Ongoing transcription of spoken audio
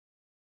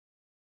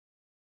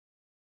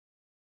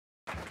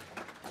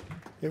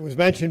It was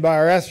mentioned by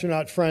our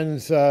astronaut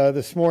friends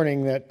this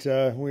morning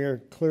that we are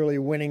clearly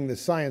winning the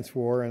science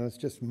war, and it's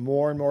just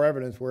more and more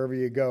evidence wherever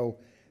you go.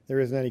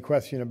 There isn't any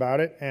question about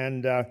it.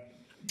 And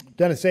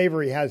Dennis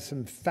Avery has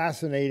some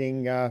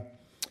fascinating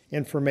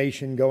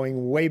information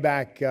going way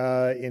back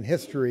in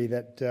history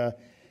that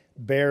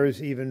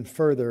bears even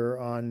further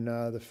on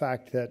the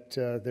fact that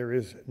there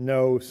is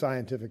no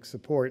scientific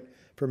support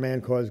for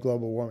man-caused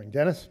global warming.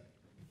 Dennis?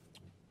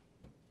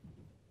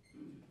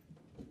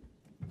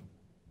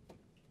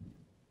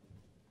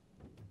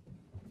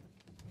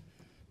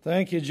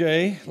 Thank you,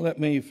 Jay. Let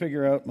me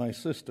figure out my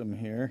system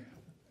here.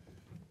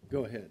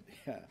 Go ahead.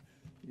 Yeah,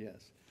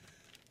 yes.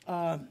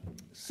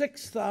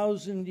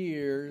 6,000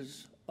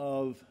 years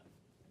of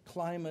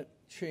climate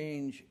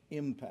change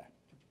impact.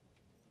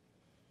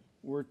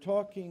 We're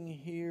talking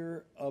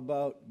here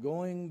about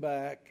going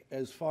back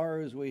as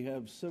far as we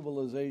have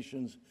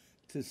civilizations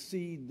to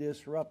see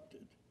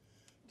disrupted,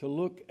 to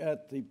look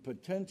at the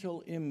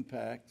potential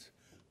impacts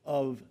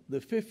of the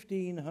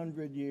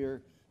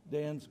 1,500-year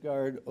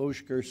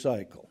Dansgaard-Oeschger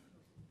cycle.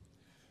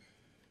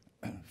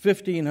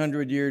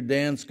 1,500-year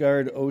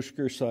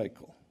Dansgaard-Oeschger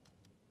cycle.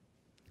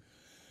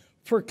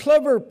 For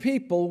clever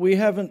people, we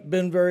haven't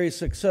been very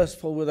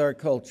successful with our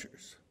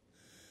cultures.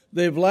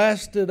 They've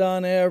lasted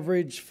on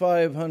average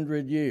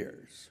 500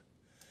 years.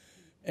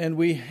 And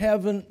we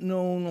haven't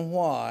known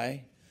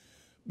why,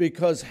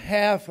 because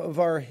half of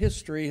our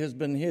history has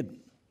been hidden.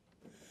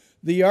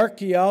 The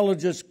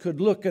archaeologists could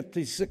look at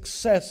the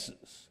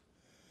successes,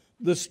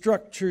 the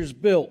structures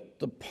built,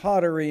 the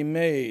pottery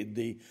made,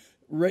 the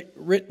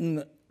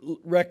written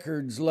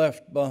records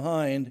left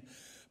behind,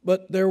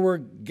 but there were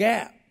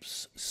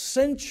gaps,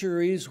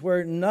 centuries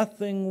where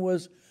nothing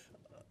was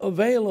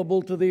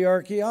available to the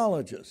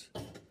archaeologists.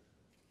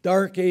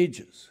 Dark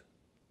ages.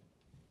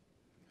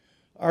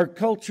 Our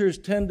cultures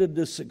tended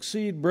to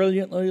succeed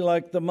brilliantly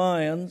like the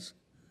Mayans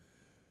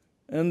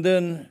and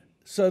then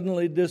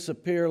suddenly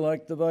disappear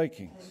like the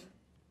Vikings.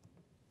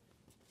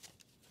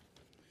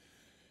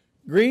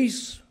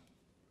 Greece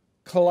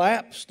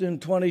collapsed in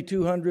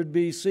 2200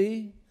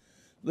 BC.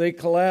 They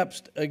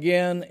collapsed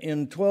again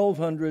in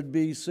 1200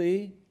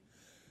 BC.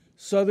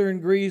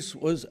 Southern Greece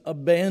was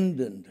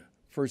abandoned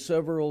for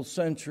several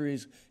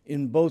centuries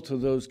in both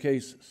of those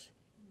cases.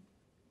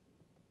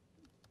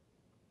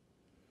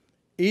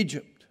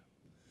 Egypt,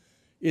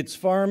 its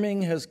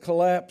farming has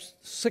collapsed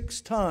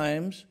 6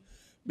 times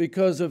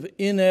because of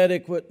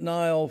inadequate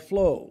Nile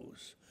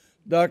flows.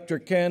 Dr.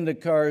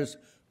 Kandakar's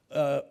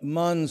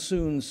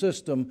monsoon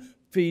system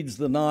feeds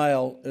the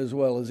Nile as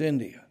well as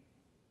India.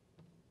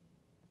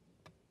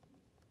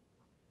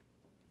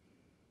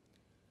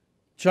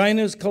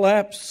 China's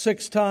collapsed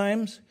 6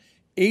 times.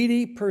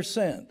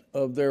 80%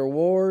 of their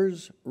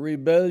wars,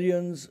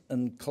 rebellions,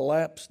 and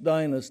collapsed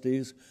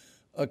dynasties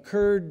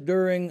occurred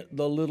during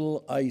the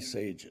Little Ice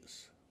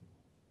Ages.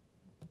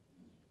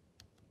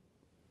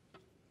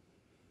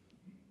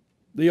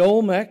 The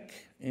Olmec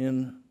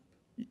in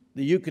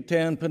the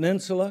Yucatan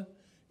Peninsula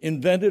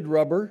invented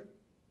rubber,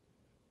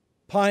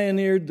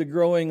 pioneered the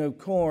growing of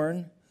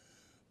corn,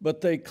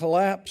 but they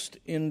collapsed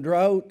in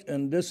drought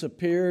and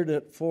disappeared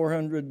at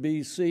 400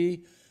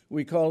 BC.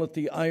 We call it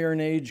the Iron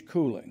Age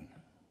cooling.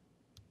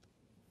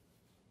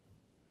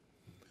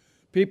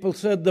 People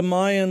said the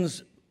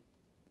Mayans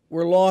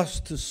were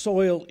lost to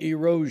soil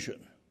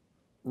erosion.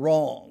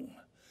 Wrong.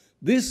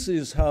 This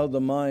is how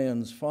the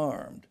Mayans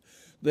farmed.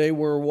 They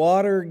were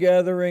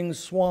water-gathering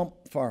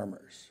swamp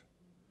farmers.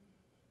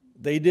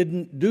 They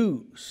didn't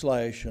do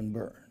slash and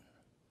burn.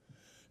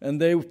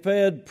 And they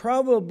fed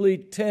probably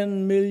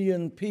 10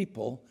 million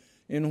people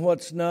in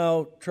what's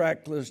now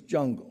trackless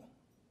jungle.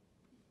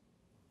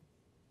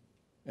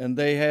 And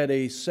they had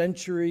a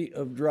century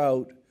of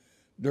drought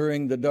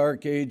during the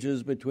Dark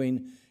Ages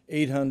between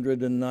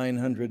 800 and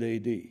 900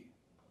 AD.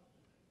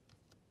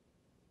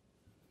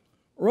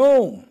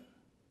 Rome.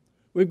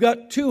 We've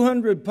got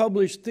 200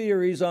 published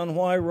theories on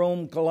why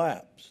Rome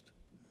collapsed.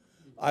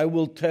 I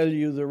will tell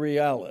you the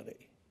reality.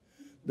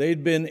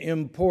 They'd been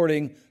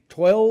importing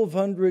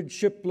 1,200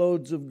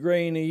 shiploads of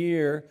grain a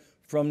year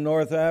from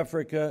North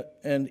Africa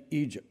and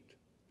Egypt,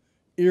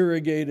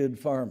 irrigated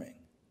farming.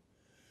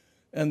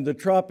 And the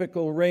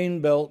tropical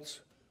rain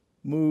belts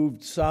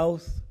moved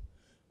south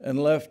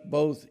and left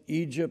both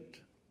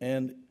Egypt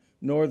and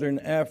northern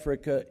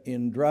Africa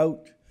in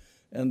drought,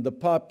 and the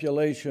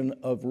population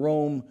of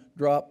Rome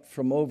dropped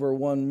from over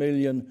 1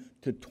 million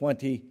to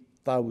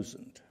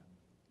 20,000.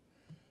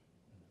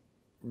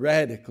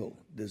 Radical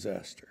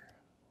disaster.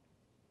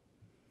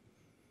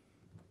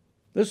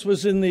 This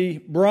was in the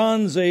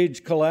Bronze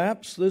Age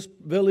collapse. This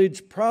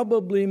village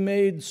probably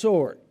made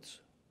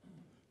swords,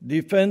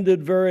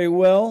 defended very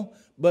well,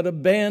 but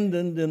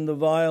abandoned in the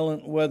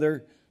violent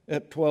weather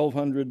at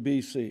 1200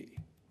 BC.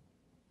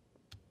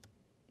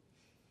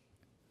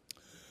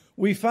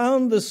 We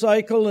found the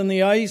cycle in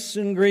the ice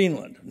in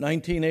Greenland,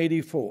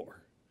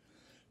 1984.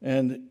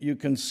 And you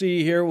can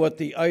see here what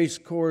the ice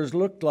cores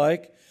looked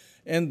like.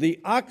 And the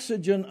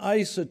oxygen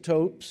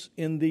isotopes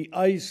in the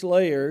ice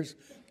layers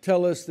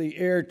tell us the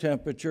air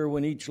temperature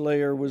when each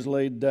layer was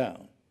laid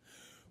down.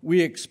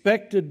 We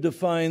expected to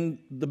find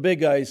the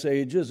big ice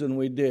ages, and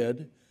we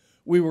did.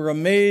 We were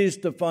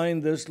amazed to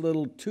find this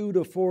little 2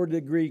 to 4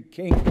 degree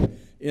kink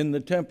in the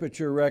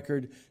temperature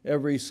record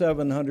every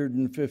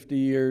 750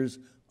 years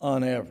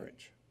on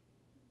average.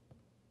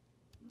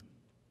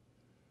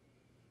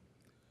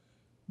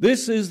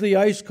 This is the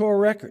ice core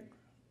record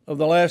of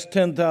the last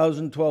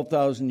 10,000,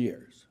 12,000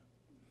 years.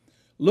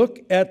 Look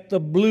at the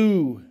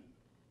blue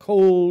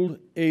cold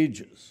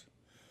ages.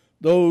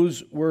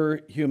 Those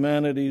were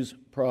humanity's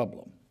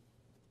problem.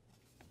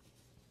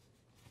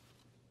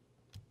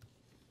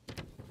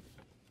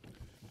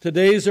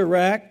 Today's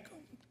Iraq,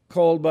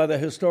 called by the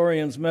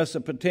historians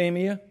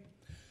Mesopotamia,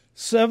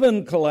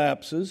 7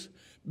 collapses,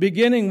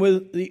 beginning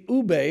with the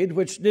Ubaid,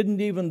 which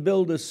didn't even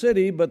build a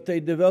city, but they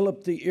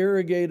developed the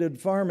irrigated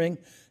farming,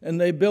 and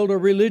they built a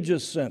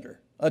religious center,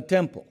 a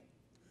temple.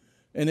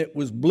 And it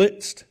was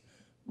blitzed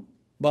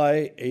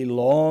by a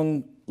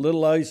long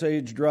Little Ice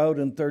Age drought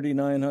in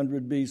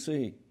 3900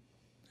 BC.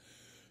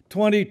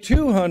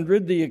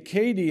 2200, the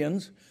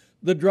Akkadians,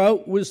 the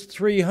drought was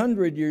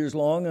 300 years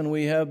long, and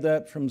we have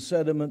that from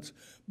sediments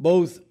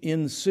both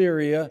in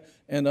Syria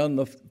and on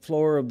the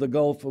floor of the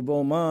Gulf of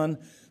Oman.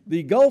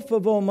 The Gulf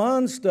of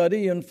Oman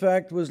study, in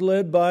fact, was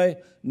led by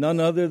none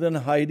other than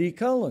Heidi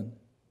Cullen,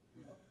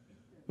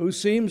 who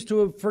seems to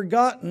have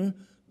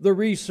forgotten the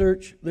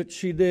research that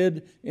she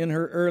did in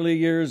her early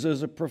years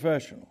as a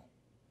professional.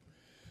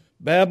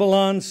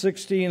 Babylon,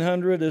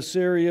 1600,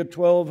 Assyria,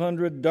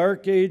 1200,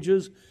 Dark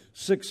Ages,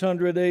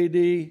 600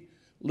 AD,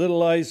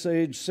 Little Ice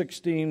Age,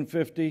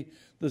 1650,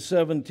 the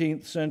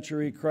 17th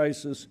century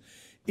crisis.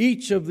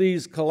 Each of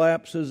these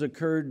collapses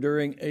occurred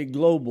during a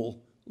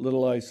global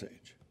Little Ice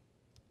Age.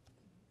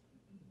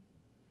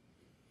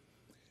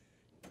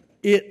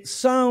 It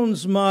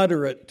sounds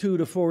moderate, 2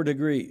 to 4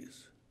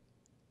 degrees.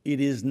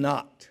 It is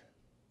not.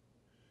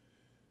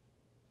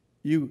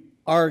 You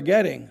are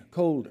getting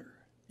colder.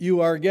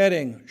 You are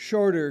getting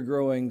shorter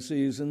growing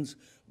seasons.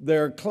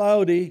 They're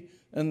cloudy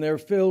and they're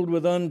filled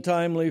with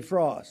untimely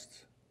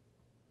frosts.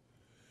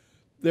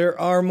 There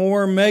are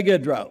more mega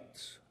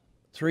droughts.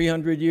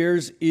 300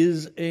 years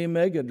is a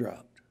mega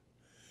drought.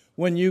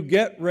 When you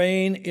get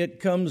rain, it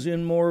comes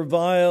in more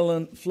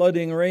violent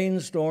flooding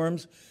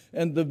rainstorms,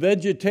 and the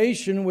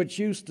vegetation which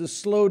used to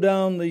slow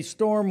down the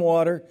storm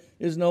water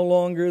is no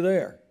longer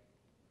there.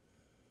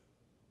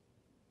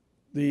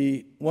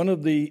 One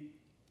of the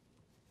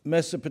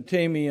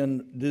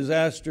Mesopotamian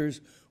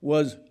disasters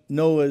was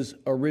Noah's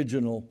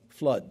original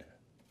flood.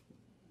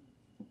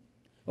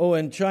 Oh,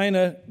 and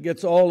China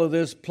gets all of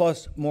this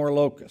plus more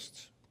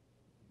locusts.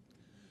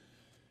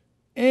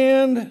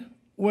 And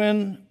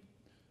when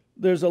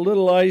there's a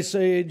little ice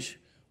age,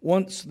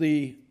 once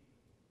the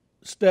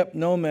steppe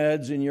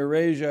nomads in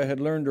Eurasia had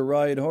learned to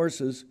ride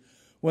horses,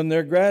 when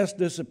their grass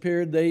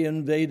disappeared, they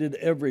invaded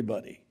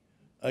everybody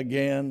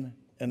again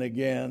and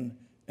again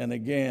and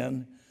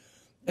again,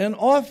 and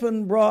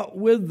often brought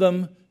with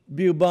them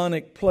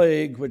bubonic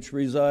plague, which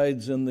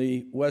resides in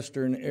the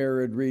western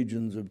arid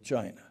regions of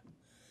China.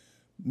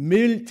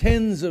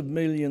 Tens of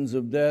millions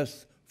of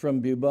deaths from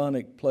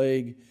bubonic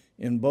plague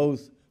in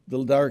both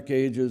the Dark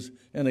Ages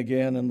and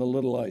again in the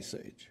Little Ice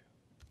Age.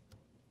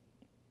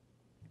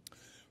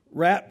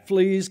 Rat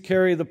fleas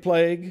carry the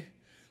plague.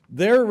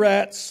 Their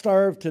rats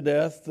starve to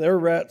death. Their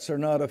rats are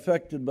not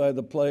affected by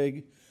the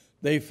plague.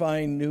 They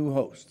find new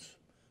hosts.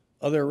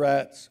 Other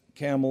rats,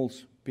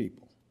 camels,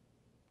 people.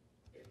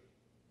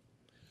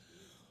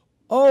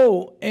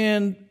 Oh,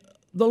 and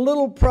the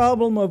little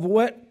problem of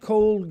wet,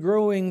 cold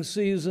growing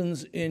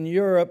seasons in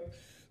Europe,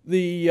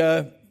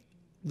 the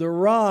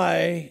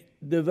rye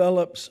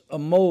develops a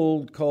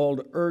mold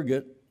called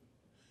ergot.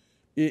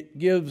 It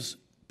gives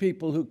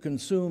people who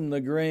consume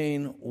the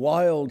grain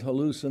wild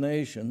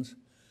hallucinations,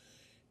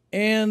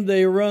 and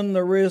they run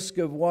the risk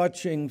of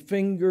watching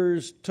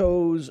fingers,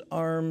 toes,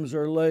 arms,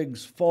 or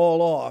legs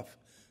fall off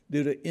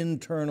due to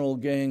internal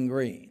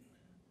gangrene.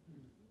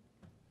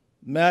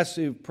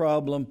 Massive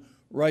problem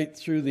right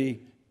through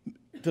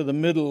to the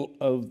middle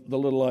of the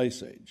Little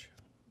Ice Age.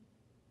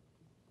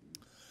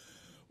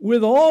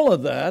 With all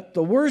of that,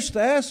 the worst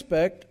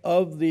aspect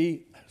of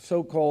the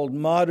so-called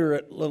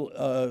moderate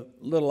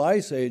little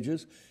ice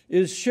ages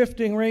is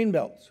shifting rain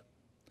belts.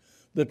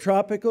 The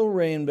tropical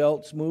rain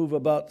belts move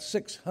about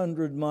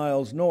 600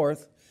 miles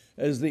north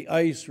as the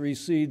ice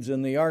recedes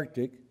in the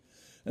Arctic,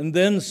 and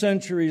then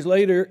centuries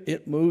later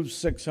it moves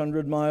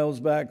 600 miles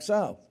back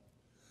south.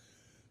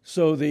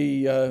 So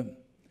the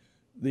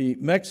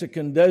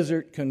Mexican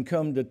desert can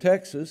come to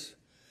Texas,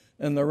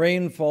 and the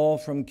rainfall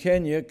from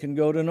Kenya can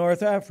go to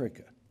North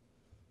Africa,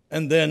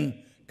 and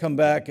then come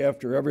back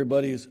after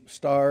everybody's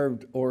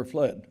starved or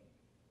fled.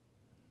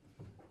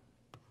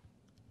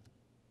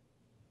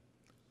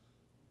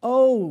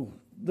 Oh,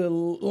 the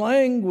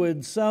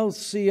languid South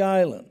Sea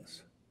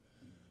Islands.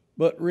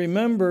 But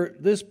remember,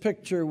 this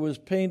picture was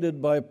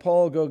painted by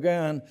Paul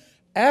Gauguin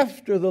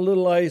after the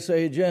Little Ice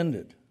Age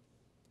ended.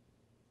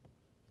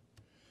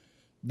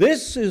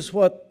 This is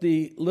what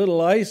the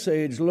Little Ice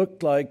Age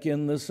looked like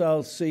in the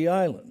South Sea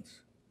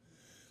Islands.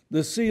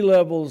 The sea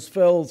levels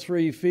fell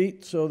 3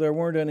 feet, so there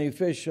weren't any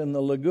fish in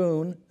the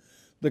lagoon.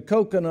 The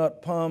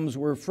coconut palms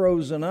were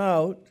frozen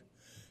out,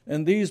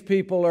 and these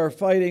people are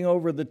fighting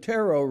over the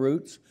taro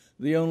roots,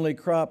 the only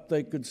crop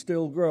they could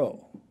still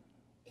grow.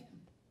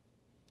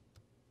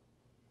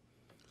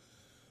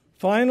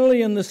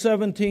 Finally, in the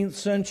 17th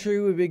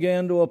century, we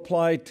began to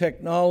apply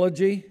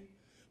technology,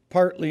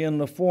 partly in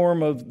the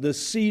form of the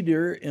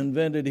seeder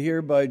invented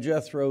here by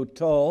Jethro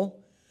Tull,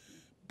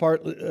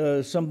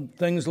 partly some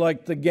things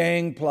like the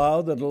gang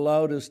plow that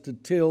allowed us to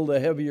till the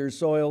heavier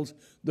soils,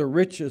 the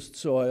richest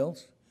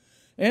soils,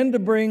 and to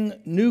bring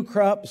new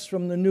crops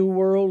from the New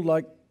World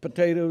like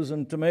potatoes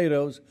and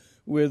tomatoes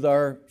with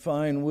our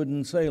fine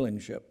wooden sailing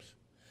ships.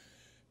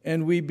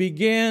 And we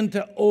began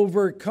to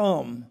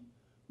overcome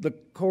the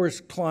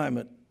coarse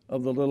climate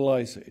of the little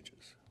ice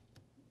ages.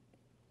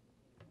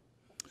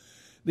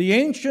 The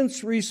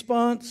ancients'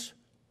 response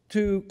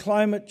to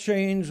climate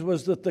change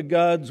was that the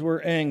gods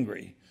were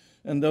angry,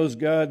 and those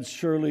gods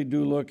surely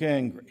do look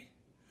angry.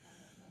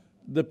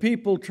 The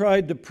people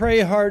tried to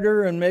pray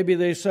harder, and maybe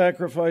they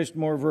sacrificed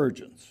more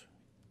virgins.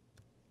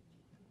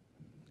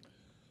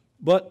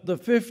 But the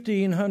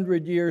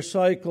 1,500-year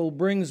cycle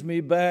brings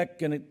me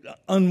back, and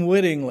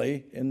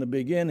unwittingly in the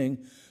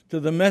beginning, to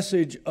the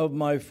message of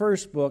my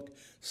first book,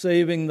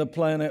 Saving the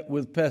Planet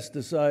with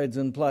Pesticides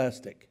and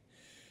Plastic.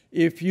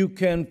 If you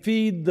can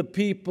feed the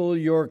people,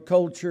 your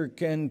culture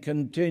can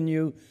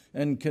continue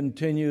and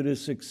continue to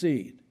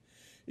succeed.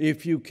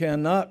 If you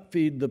cannot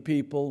feed the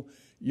people,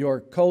 your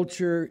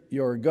culture,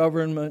 your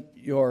government,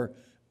 your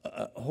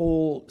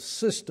whole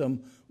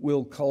system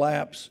will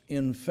collapse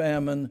in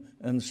famine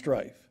and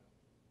strife.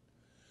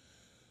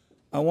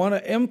 I want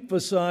to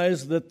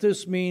emphasize that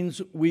this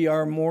means we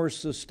are more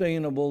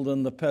sustainable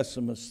than the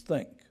pessimists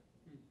think.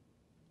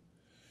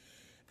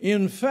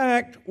 In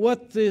fact,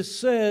 what this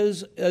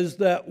says is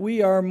that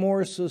we are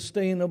more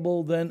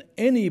sustainable than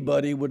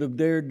anybody would have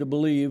dared to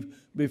believe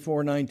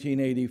before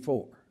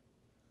 1984.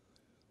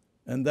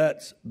 And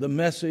that's the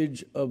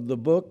message of the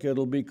book.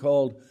 It'll be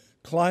called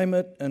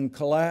Climate and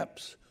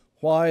Collapse: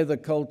 Why the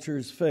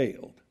Cultures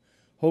Failed,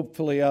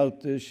 hopefully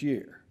out this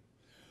year.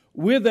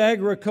 With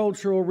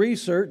agricultural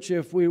research,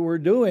 if we were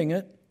doing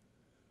it,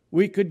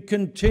 we could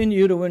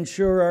continue to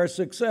ensure our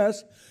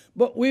success,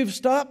 but we've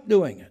stopped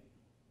doing it.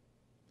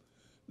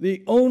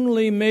 The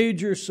only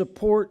major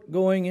support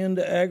going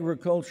into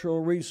agricultural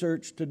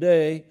research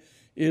today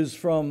is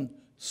from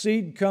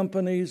seed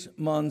companies,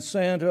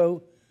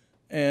 Monsanto,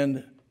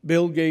 and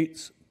Bill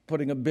Gates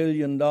putting $1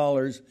 billion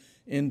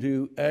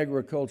into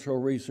agricultural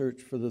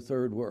research for the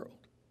third world.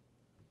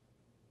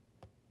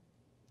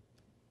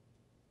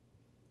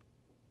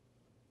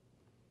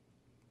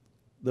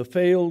 The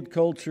failed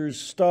cultures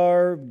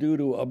starve due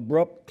to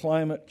abrupt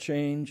climate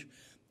change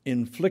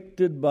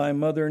inflicted by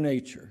Mother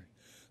Nature.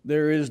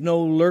 There is no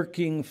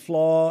lurking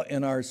flaw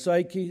in our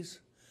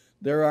psyches.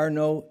 There are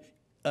no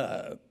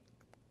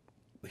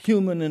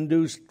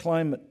human-induced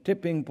climate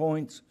tipping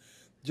points,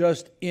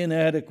 just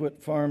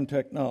inadequate farm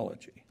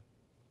technology.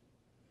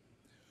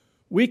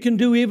 We can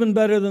do even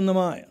better than the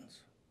Mayans.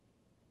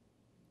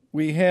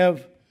 We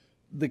have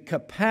the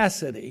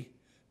capacity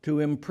to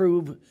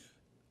improve.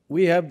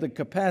 We have the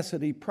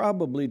capacity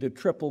probably to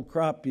triple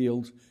crop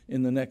yields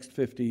in the next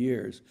 50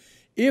 years,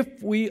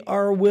 if we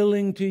are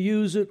willing to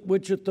use it,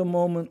 which at the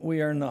moment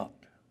we are not.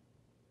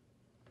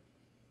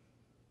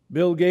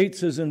 Bill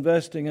Gates is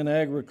investing in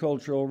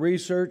agricultural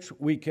research.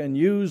 We can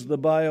use the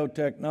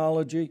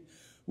biotechnology.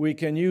 We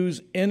can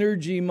use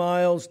energy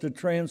miles to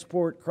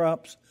transport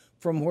crops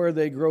from where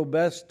they grow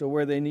best to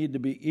where they need to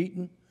be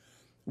eaten.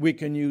 We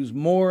can use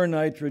more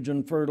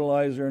nitrogen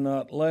fertilizer,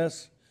 not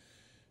less.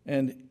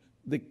 And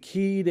the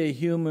key to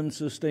human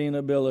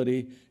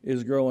sustainability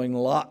is growing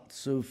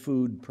lots of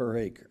food per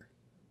acre.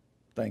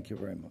 Thank you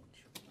very much.